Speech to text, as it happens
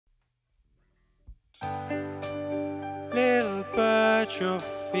Little bird, you're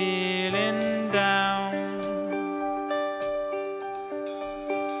feeling down.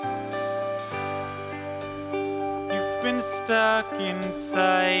 You've been stuck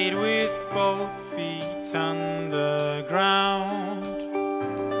inside with both feet on the ground.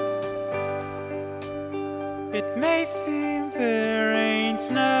 It may seem there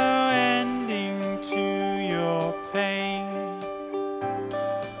ain't no ending to your pain.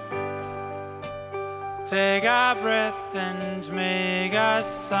 Take a breath and make a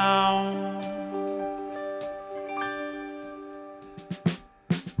sound.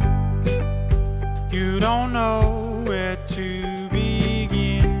 You don't know where to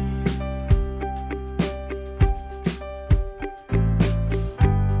begin.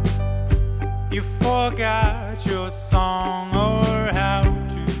 You forgot your song or how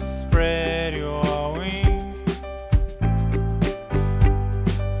to spread your wings.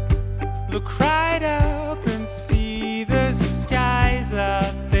 Look right up and see the skies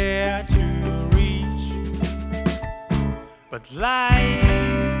out there to reach. But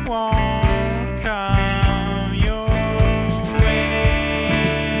life won't come your way.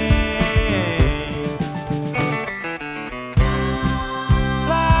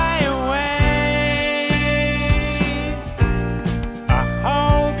 Fly away. I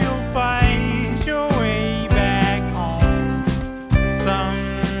hope you'll find your way back home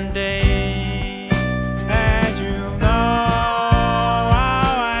someday, and you'll know how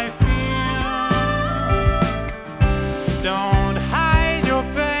I feel. Don't hide your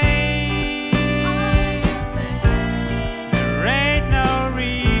pain. There ain't no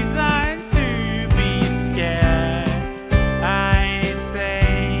reason to be scared, I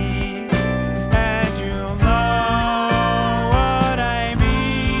say, and you'll know what I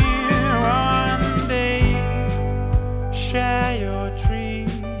mean one day. Share your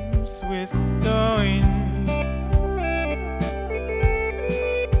dreams with the wind.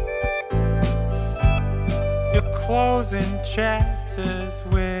 Your closing chapters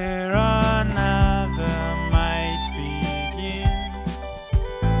where another might begin.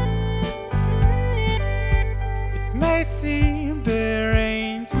 It may seem there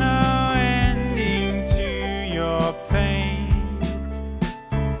ain't no ending to your pain,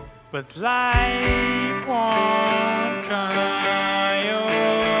 but life won't